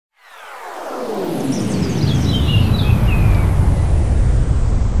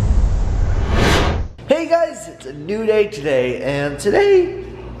new day today, and today,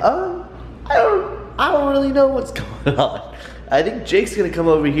 I don't really know what's going on. I think Jake's gonna come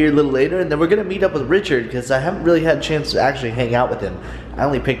over here a little later, and then we're gonna meet up with Richard because I haven't really had a chance to actually hang out with him. I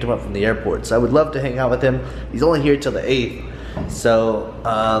only picked him up from the airport, so I would love to hang out with him. He's only here till the 8th, so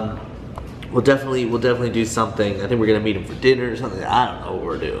we'll definitely do something. I think we're gonna meet him for dinner or something. I don't know what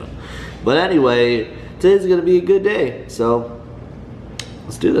we're doing, but anyway, today's gonna be a good day, so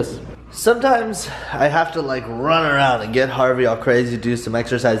let's do this. Sometimes I have to like run around and get Harvey all crazy to do some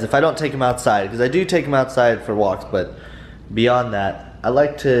exercise if I don't take him outside, because I do take him outside for walks, but beyond that, I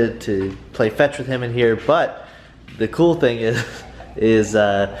like to play fetch with him in here. But the cool thing is there's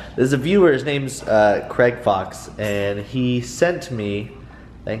a viewer, his name's Craig Fox, and he sent me,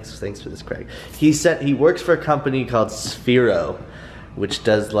 thanks for this, Craig. He works for a company called Sphero, which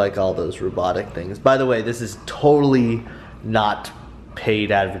does like all those robotic things. By the way, this is totally not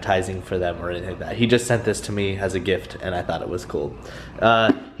paid advertising for them or anything like that. He just sent this to me as a gift, and I thought it was cool.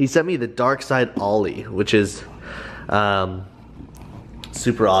 He sent me the Dark Side Ollie, which is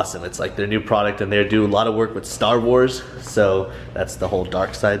super awesome. It's like their new product, and they do a lot of work with Star Wars, so that's the whole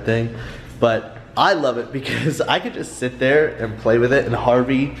dark side thing. But I love it because I could just sit there and play with it, and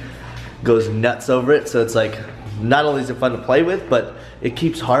Harvey goes nuts over it. So it's like, not only is it fun to play with, but it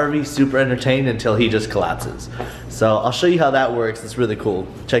keeps Harvey super entertained until he just collapses. So I'll show you how that works. It's really cool.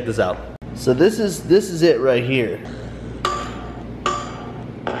 Check this out. So this is it right here.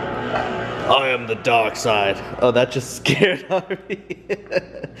 I am the dark side. Oh, that just scared Harvey.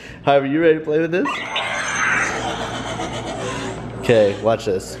 Harvey, you ready to play with this? Okay, watch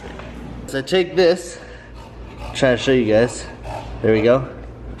this. So I take this, try to show you guys. There we go.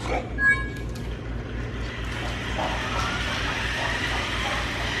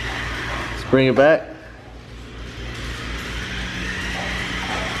 Let's bring it back.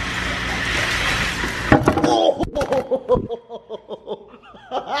 Oh!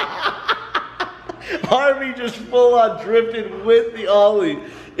 Harvey just full on drifted with the ollie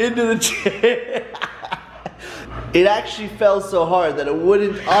into the chair. It actually fell so hard that it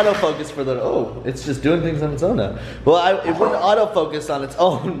wouldn't autofocus for the, oh, it's just doing things on its own now. Well, it wouldn't autofocus on its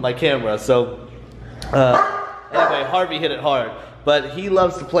own, my camera, so anyway, Harvey hit it hard. But he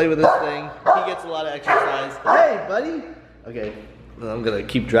loves to play with this thing. He gets a lot of exercise. Hey, buddy. Okay, I'm gonna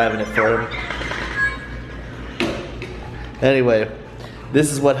keep driving it for him. Anyway,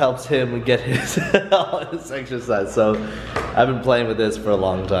 this is what helps him get his exercise. So I've been playing with this for a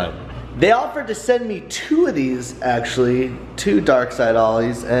long time. They offered to send me 2 of these, actually, 2 Dark Side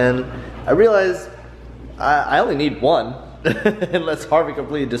Ollies, and I realized I only need 1, unless Harvey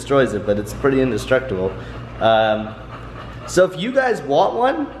completely destroys it, but it's pretty indestructible. So if you guys want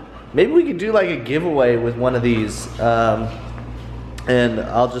one, maybe we could do like a giveaway with one of these, and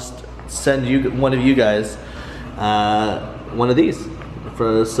I'll just send one of you guys one of these.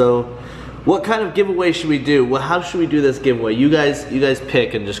 So what kind of giveaway should we do? Well, how should we do this giveaway? You guys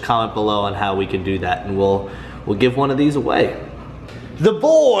pick and just comment below on how we can do that, and we'll give one of these away. The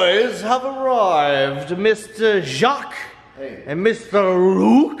boys have arrived, Mr. Jacques and Mr.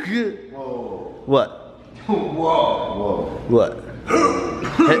 Luke. Whoa. What? Whoa. What?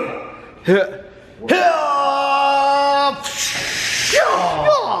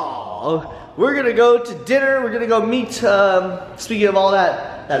 We're gonna go to dinner. We're gonna go meet, speaking of all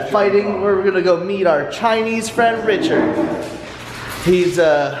that fighting, we're gonna go meet our Chinese friend Richard. He's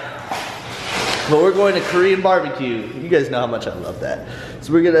but we're going to Korean barbecue. You guys know how much I love that.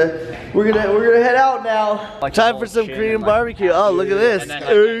 So we're gonna head out now. Time for some Korean barbecue. Oh, look at this.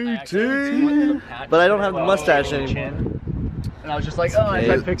 18. But I don't have the mustache anymore. And I was just like, oh, I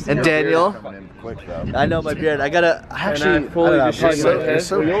tried fixing it. And Daniel. I know my beard. I gotta actually.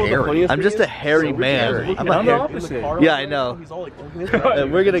 I'm just a hairy man. I'm a hairy. Yeah, I know.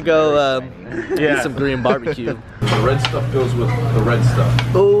 We're gonna go get some Korean barbecue. The red stuff goes with the red stuff.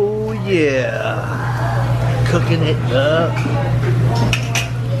 Oh yeah, cooking it up.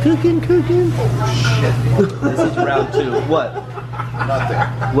 Cooking. Oh shit. This is round 2. What? Nothing.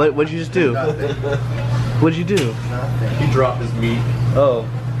 What'd you just do? Nothing. What'd you do? Nothing. He dropped his meat. Oh,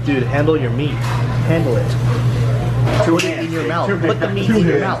 dude, handle your meat. Handle it. Put it in your mouth. Put the meat in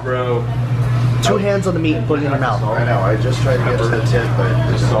your mouth. Bro. 2 hands on the meat and put it in your mouth. I know. I just tried to get to the tip, but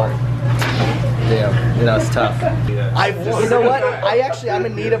it's salt. Damn, you know, it's tough. You know what? I'm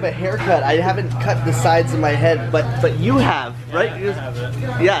in need of a haircut. I haven't cut the sides of my head, but you have, right?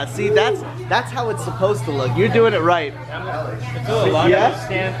 Yeah, see, that's how it's supposed to look. You're doing it right.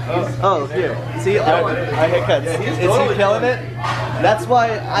 Yeah? Oh, here. See, I haircuts. Is he killing it? That's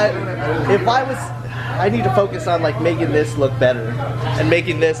why I need to focus on like making this look better and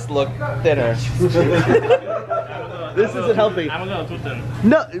making this look thinner. This isn't helping. I'm gonna put them.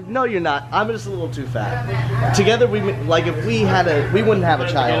 No, you're not. I'm just a little too fat. Together, like if we had we wouldn't have a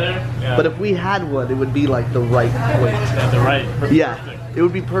child. Yeah. But if we had one, it would be like the right weight. Yeah, the right. Yeah, Perfect. it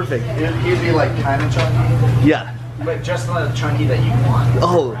would be perfect. He'd be like kind of chunky. Yeah. But just not chunky that you want.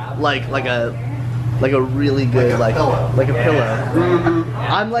 Oh, like a really good like a pillow.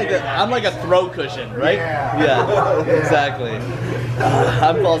 I'm like a throw cushion, right? Yeah, exactly.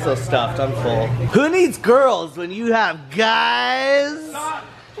 I'm also stuffed. I'm full. Who needs girls when you have guys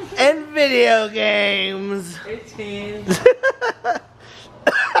and video games? 18.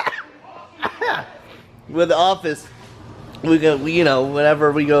 With the office, we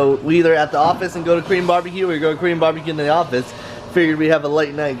whenever we go, we either at the office and go to Korean barbecue, or we go to Korean barbecue in the office. Figured we'd have a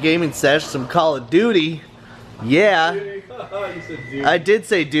late night gaming sesh, some Call of Duty. Yeah. I did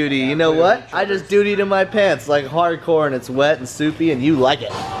say duty. You know what? I just dutied in my pants like hardcore, and it's wet and soupy, and you like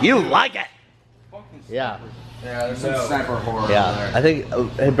it. You like it. Yeah. Yeah, there's some sniper horror. Yeah. I think.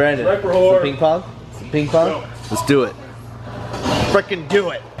 Hey Brandon. Sniper horror. Some ping pong. Some ping pong. Let's do it. Frickin' do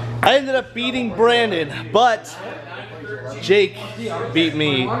it. I ended up beating Brandon, but Jake beat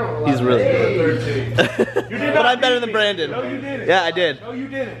me. He's really good. But I'm better than Brandon. No, you didn't. Yeah, I did. No, you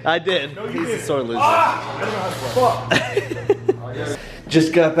didn't. I did. No, you He's a didn't. sore loser. Fuck.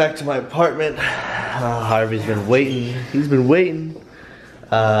 Just got back to my apartment. Harvey's been waiting. He's been waiting.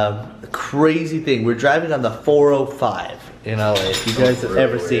 Crazy thing. We're driving on the 405 in LA. If you guys have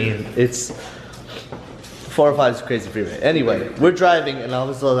ever seen, it's 405 is a crazy freeway. Anyway, we're driving, and all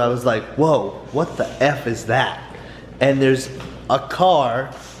of a sudden I was like, "Whoa, what the f is that?" And there's a car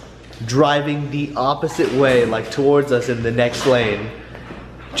driving the opposite way, like towards us in the next lane,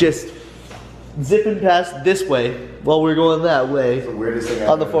 just zipping past this way while we're going that way The weirdest thing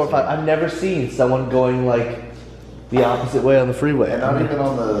on the 405. I've never seen someone going like the opposite way on the freeway. And not even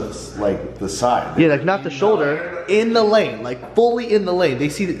on the the side. Yeah, like not the shoulder, in the lane, like fully in the lane. They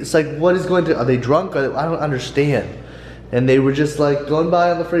see, it's like, what is going to, are they drunk? I don't understand. And they were just like going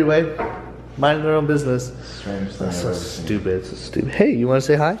by on the freeway, minding their own business. Strange thing. That's so stupid, it's so stupid. Hey, you want to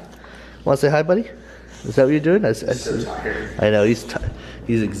say hi? Want to say hi, buddy? Is that what you're doing? I know, he's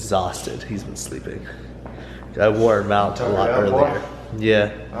exhausted. He's been sleeping. I wore him out a lot earlier.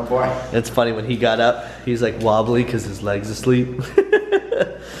 Yeah. Oh boy. It's funny when he got up, he's like wobbly because his leg's asleep.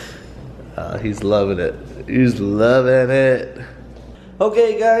 He's loving it. He's loving it.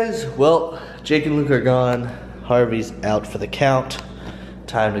 Okay, guys. Well, Jake and Luke are gone. Harvey's out for the count.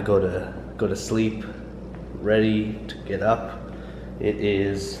 Time to go to sleep. Ready to get up. It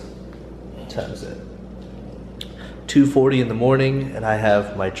is. What time is it? 2:40 in the morning, and I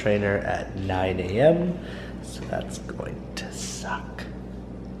have my trainer at 9 a.m. So that's going to suck,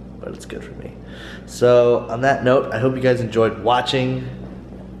 but it's good for me. So on that note, I hope you guys enjoyed watching,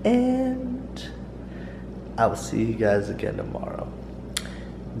 and I will see you guys again tomorrow.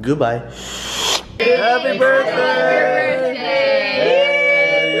 Goodbye. Happy birthday!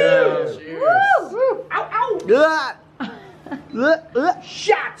 Cheers!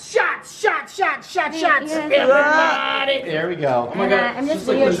 Shots, Everybody. There we go. Oh my God. I'm just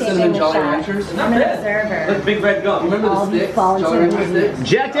videotaping the shots. I'm an observer. Big red gum. Remember All the these sticks? volunteer movies.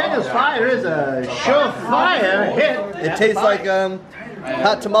 Jack Daniel's Fire is a surefire hit. It tastes like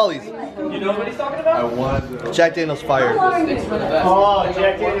hot tamales. You know what he's talking about? I want. Jack Daniel's Fire. How long are you? Oh,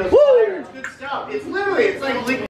 Jack Daniel's Fire. It's good stuff. It's literally, it's like